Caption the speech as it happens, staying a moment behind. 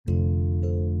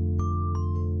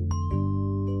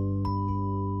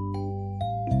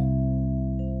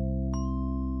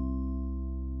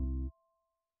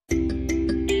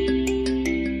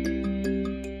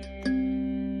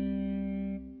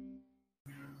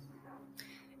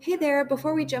Hey there,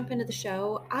 before we jump into the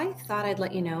show, I thought I'd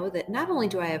let you know that not only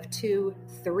do I have two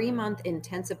 3 month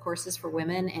intensive courses for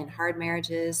women in hard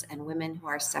marriages and women who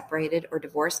are separated or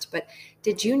divorced, but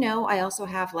did you know I also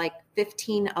have like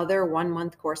 15 other 1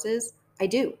 month courses? I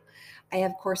do. I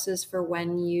have courses for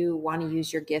when you want to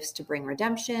use your gifts to bring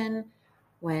redemption,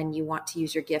 when you want to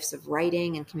use your gifts of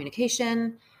writing and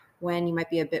communication, when you might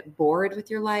be a bit bored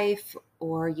with your life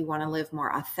or you want to live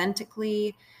more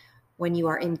authentically, when you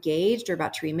are engaged or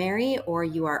about to remarry, or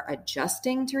you are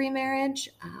adjusting to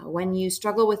remarriage, when you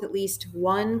struggle with at least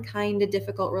one kind of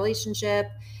difficult relationship,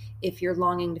 if you're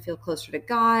longing to feel closer to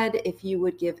God, if you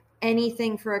would give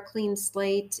anything for a clean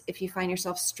slate, if you find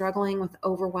yourself struggling with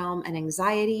overwhelm and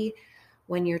anxiety,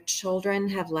 when your children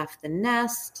have left the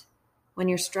nest, when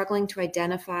you're struggling to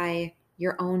identify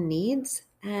your own needs,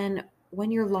 and when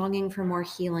you're longing for more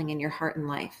healing in your heart and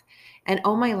life. And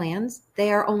oh my lands,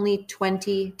 they are only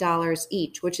 $20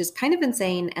 each, which is kind of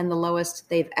insane and the lowest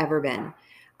they've ever been.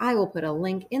 I will put a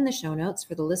link in the show notes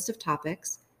for the list of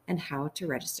topics and how to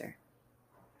register.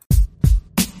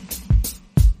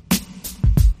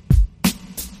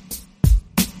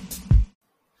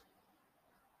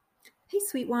 Hey,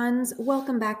 sweet ones.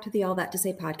 Welcome back to the All That to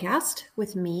Say podcast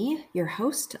with me, your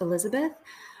host, Elizabeth.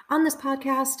 On this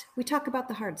podcast, we talk about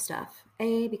the hard stuff.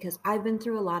 A, because I've been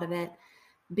through a lot of it.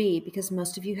 B, because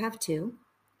most of you have too.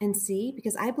 And C,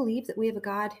 because I believe that we have a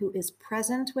God who is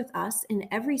present with us in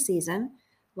every season,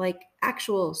 like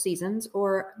actual seasons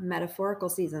or metaphorical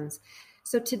seasons.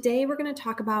 So today we're going to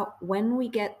talk about when we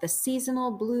get the seasonal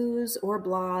blues or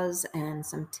blahs and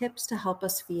some tips to help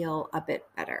us feel a bit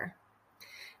better.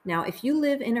 Now, if you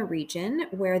live in a region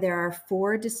where there are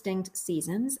 4 distinct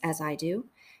seasons, as I do,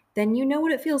 then you know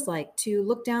what it feels like to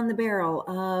look down the barrel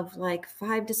of like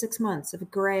 5 to 6 months of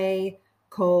gray,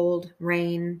 cold,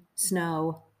 rain,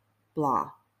 snow,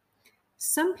 blah.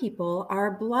 Some people are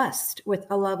blessed with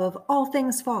a love of all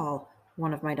things fall,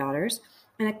 one of my daughters,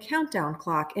 and a countdown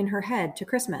clock in her head to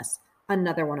Christmas,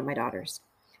 another one of my daughters.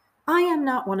 I am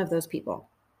not one of those people.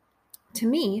 To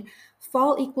me,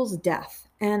 fall equals death,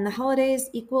 and the holidays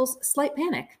equals slight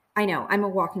panic. I know, I'm a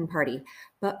walking party,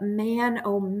 but man,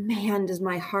 oh man, does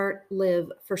my heart live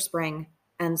for spring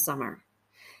and summer.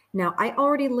 Now, I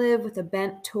already live with a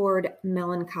bent toward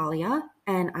melancholia,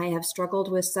 and I have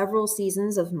struggled with several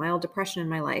seasons of mild depression in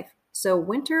my life. So,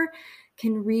 winter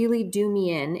can really do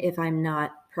me in if I'm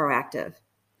not proactive.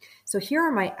 So, here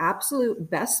are my absolute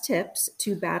best tips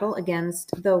to battle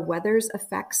against the weather's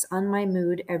effects on my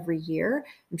mood every year.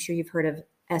 I'm sure you've heard of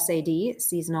SAD,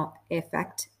 seasonal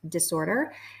affect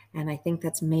disorder, and I think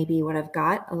that's maybe what I've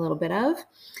got a little bit of.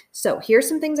 So, here's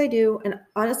some things I do, and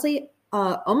honestly,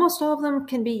 almost all of them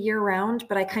can be year round,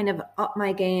 but I kind of up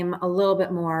my game a little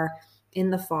bit more in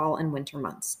the fall and winter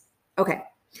months. Okay.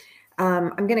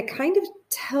 I'm going to kind of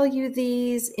tell you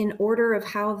these in order of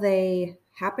how they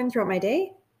happen throughout my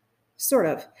day. Sort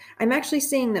of. I'm actually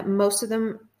seeing that most of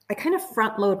them, I kind of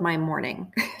front load my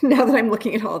morning now that I'm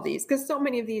looking at all of these, because so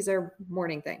many of these are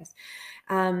morning things.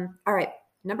 All right.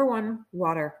 Number 1,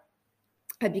 water.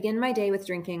 I begin my day with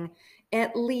drinking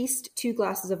at least 2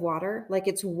 glasses of water. Like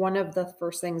it's one of the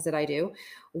first things that I do.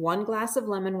 1 glass of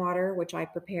lemon water, which I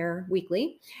prepare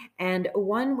weekly, and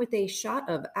 1 with a shot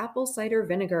of apple cider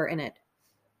vinegar in it.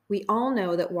 We all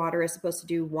know that water is supposed to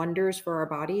do wonders for our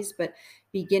bodies, but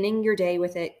beginning your day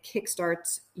with it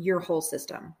kickstarts your whole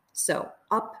system. So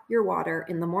up your water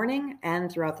in the morning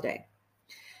and throughout the day.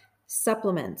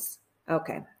 Supplements.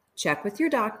 Okay. Check with your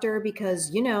doctor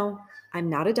because, I'm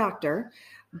not a doctor,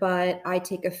 but I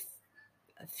take a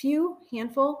few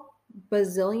handful,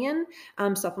 bazillion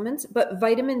supplements, but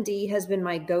vitamin D has been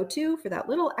my go-to for that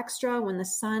little extra when the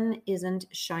sun isn't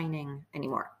shining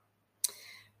anymore.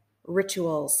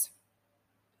 Rituals.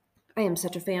 I am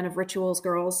such a fan of rituals,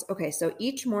 girls. Okay, so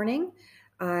each morning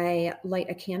I light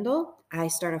a candle, I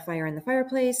start a fire in the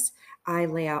fireplace, I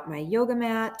lay out my yoga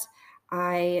mat,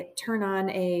 I turn on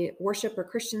a worship or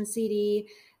Christian CD.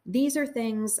 These are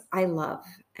things I love.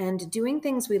 And doing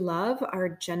things we love are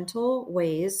gentle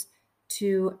ways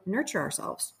to nurture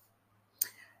ourselves.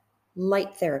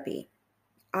 Light therapy.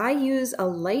 I use a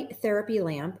light therapy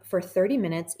lamp for 30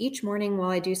 minutes each morning while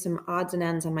I do some odds and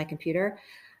ends on my computer.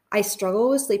 I struggle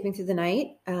with sleeping through the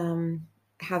night,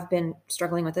 have been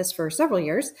struggling with this for several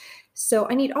years. So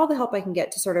I need all the help I can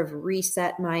get to sort of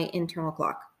reset my internal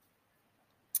clock.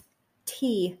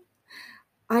 Tea.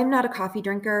 I'm not a coffee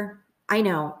drinker. I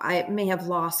know I may have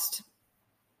lost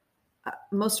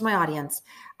most of my audience.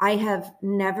 I have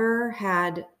never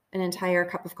had an entire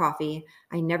cup of coffee.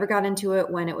 I never got into it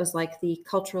when it was like the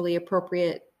culturally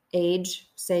appropriate age,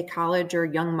 say college or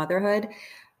young motherhood.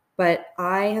 but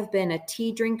I have been a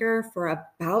tea drinker for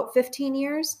about 15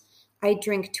 years. I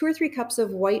drink 2 or 3 cups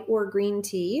of white or green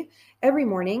tea every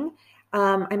morning.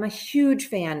 I'm a huge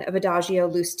fan of Adagio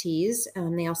loose teas.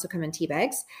 They also come in tea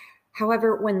bags.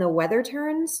 However, when the weather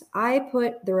turns, I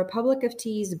put the Republic of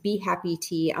Tea's Be Happy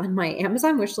tea on my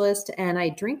Amazon wish list, and I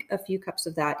drink a few cups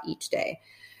of that each day.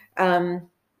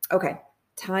 Okay,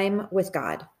 time with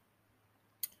God.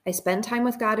 I spend time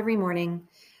with God every morning.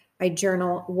 I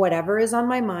journal whatever is on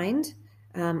my mind.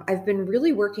 I've been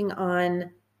really working on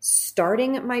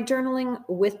starting my journaling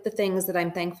with the things that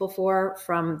I'm thankful for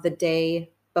from the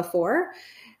day before.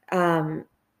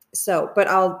 But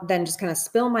I'll then just kind of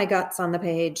spill my guts on the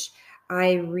page.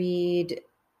 I read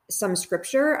some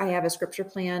scripture. I have a scripture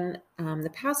plan.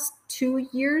 The past 2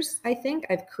 years, I think,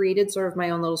 I've created sort of my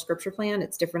own little scripture plan.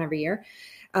 It's different every year.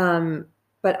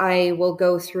 But I will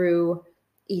go through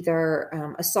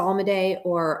either a psalm a day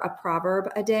or a proverb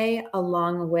a day,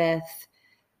 along with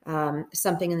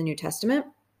something in the New Testament.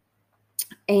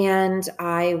 And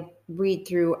I read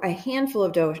through a handful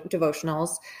of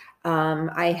devotionals.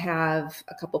 I have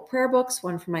a couple prayer books,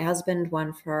 one for my husband,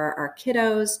 one for our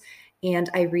kiddos, and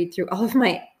I read through all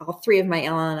 3 of my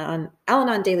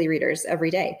Al-Anon daily readers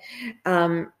every day.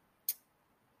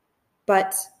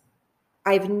 But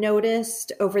I've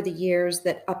noticed over the years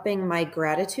that upping my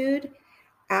gratitude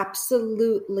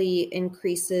absolutely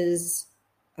increases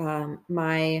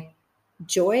my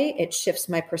joy. It shifts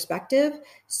my perspective.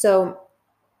 So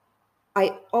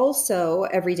I also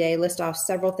every day list off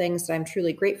several things that I'm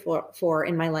truly grateful for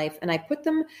in my life, and I put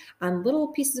them on little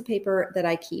pieces of paper that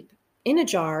I keep in a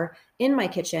jar in my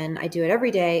kitchen. I do it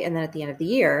every day, and then at the end of the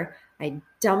year, I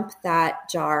dump that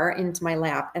jar into my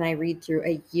lap and I read through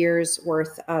a year's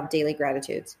worth of daily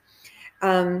gratitudes.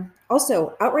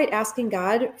 Also, outright asking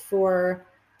God for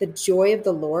the joy of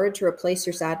the Lord to replace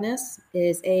your sadness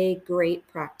is a great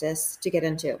practice to get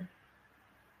into.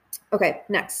 Okay,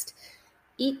 next,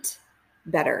 eat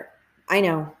better. I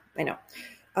know.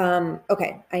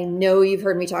 Okay, I know you've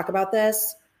heard me talk about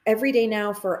this. Every day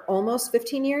now for almost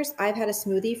 15 years, I've had a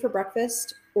smoothie for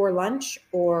breakfast or lunch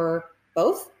or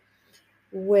both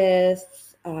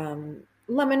with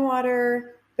lemon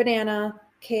water, banana,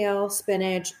 kale,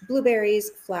 spinach,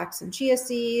 blueberries, flax, and chia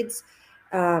seeds.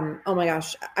 Oh my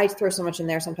gosh, I throw so much in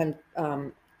there. Sometimes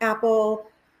apple.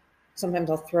 Sometimes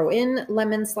I'll throw in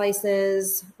lemon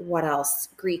slices. What else?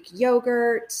 Greek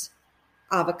yogurt,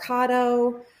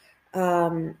 avocado.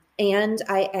 And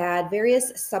I add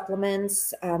various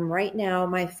supplements. Right now,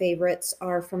 my favorites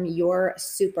are from Your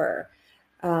Super.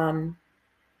 And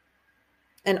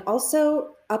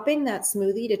also upping that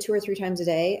smoothie to 2 or 3 times a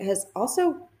day has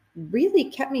also really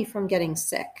kept me from getting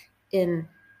sick in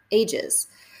ages.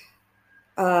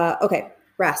 Okay,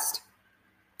 rest.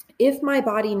 If my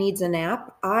body needs a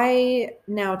nap, I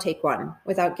now take one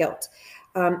without guilt.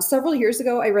 Several years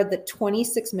ago, I read that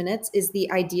 26 minutes is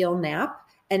the ideal nap.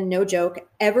 And no joke,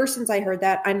 ever since I heard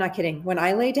that, I'm not kidding. When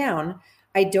I lay down,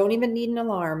 I don't even need an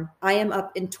alarm. I am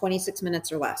up in 26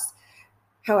 minutes or less.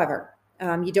 However,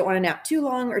 you don't want to nap too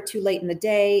long or too late in the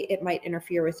day. It might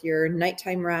interfere with your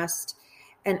nighttime rest.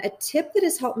 And a tip that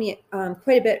has helped me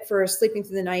quite a bit for sleeping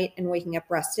through the night and waking up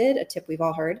rested, a tip we've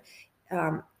all heard.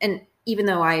 And even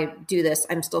though I do this,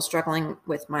 I'm still struggling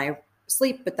with my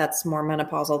sleep, but that's more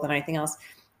menopausal than anything else,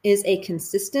 is a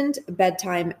consistent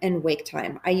bedtime and wake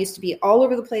time. I used to be all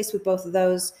over the place with both of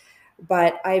those,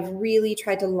 but I've really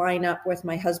tried to line up with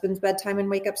my husband's bedtime and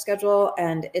wake up schedule,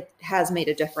 and it has made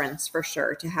a difference for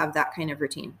sure to have that kind of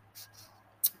routine.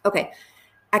 Okay,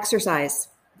 exercise.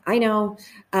 I know.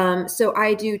 So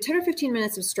I do 10 or 15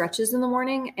 minutes of stretches in the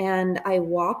morning, and I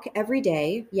walk every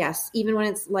day. Yes, even when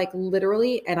it's like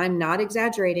literally, and I'm not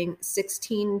exaggerating,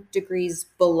 16 degrees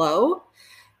below.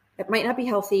 It might not be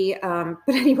healthy. But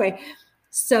anyway,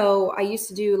 so I used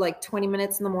to do like 20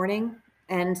 minutes in the morning,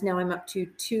 and now I'm up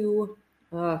to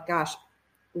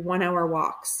 1-hour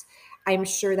walks. I'm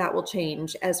sure that will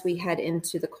change as we head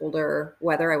into the colder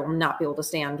weather. I will not be able to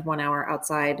stand 1 hour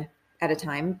outside at a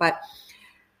time, but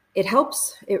it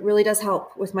helps. It really does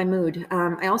help with my mood.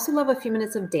 I also love a few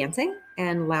minutes of dancing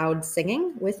and loud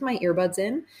singing with my earbuds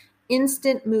in.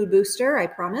 Instant mood booster, I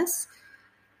promise.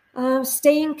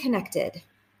 Staying connected.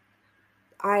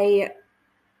 I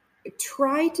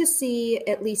try to see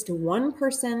at least one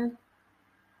person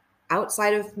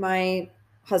outside of my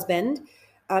husband,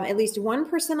 at least one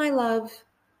person I love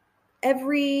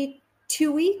every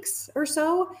 2 weeks or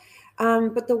so.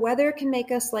 But the weather can make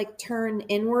us like turn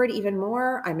inward even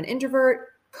more. I'm an introvert.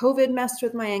 COVID messed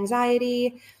with my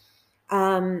anxiety.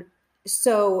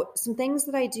 So some things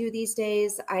that I do these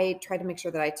days, I try to make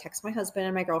sure that I text my husband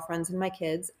and my girlfriends and my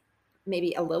kids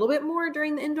maybe a little bit more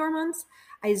during the indoor months.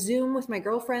 I Zoom with my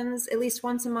girlfriends at least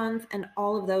once a month, and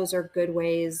all of those are good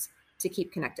ways to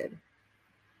keep connected.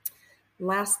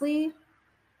 Lastly,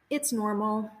 it's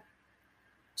normal.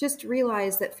 Just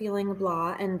realize that feeling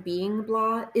blah and being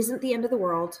blah isn't the end of the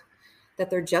world, that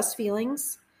they're just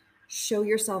feelings. Show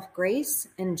yourself grace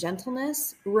and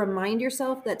gentleness. Remind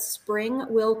yourself that spring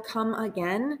will come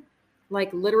again,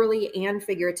 like literally and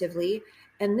figuratively,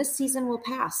 and this season will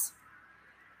pass.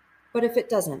 But if it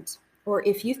doesn't, or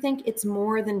if you think it's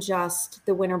more than just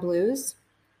the winter blues,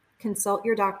 consult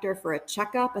your doctor for a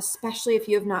checkup, especially if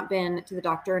you have not been to the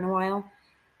doctor in a while,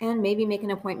 and maybe make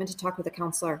an appointment to talk with a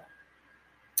counselor.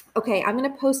 Okay, I'm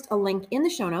going to post a link in the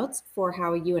show notes for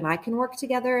how you and I can work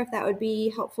together, if that would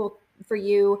be helpful for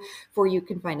you. For you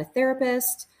can find a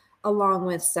therapist, along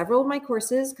with several of my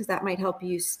courses, because that might help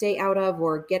you stay out of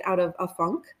or get out of a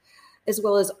funk, as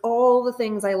well as all the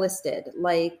things I listed,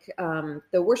 like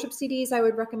the worship CDs I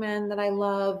would recommend that I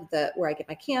love, where I get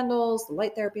my candles, the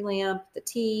light therapy lamp, the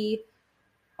tea,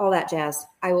 all that jazz.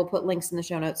 I will put links in the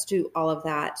show notes to all of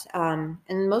that.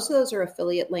 And most of those are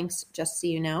affiliate links, just so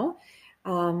you know.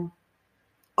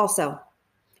 Also,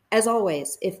 as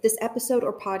always, if this episode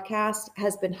or podcast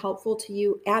has been helpful to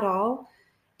you at all,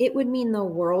 it would mean the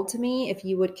world to me if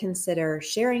you would consider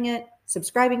sharing it,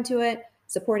 subscribing to it,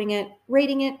 supporting it,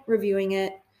 rating it, reviewing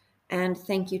it. And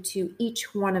thank you to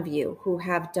each one of you who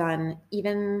have done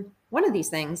even one of these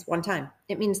things one time.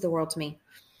 It means the world to me.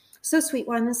 So, sweet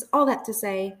ones, all that to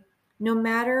say, no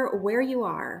matter where you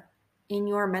are in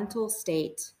your mental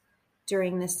state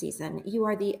during this season, you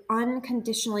are the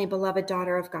unconditionally beloved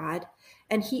daughter of God,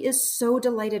 and He is so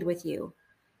delighted with you.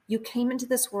 You came into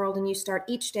this world and you start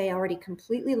each day already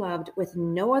completely loved, with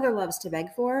no other loves to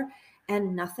beg for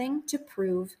and nothing to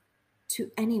prove to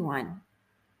anyone.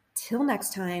 Till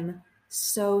next time,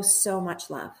 so much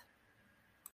love.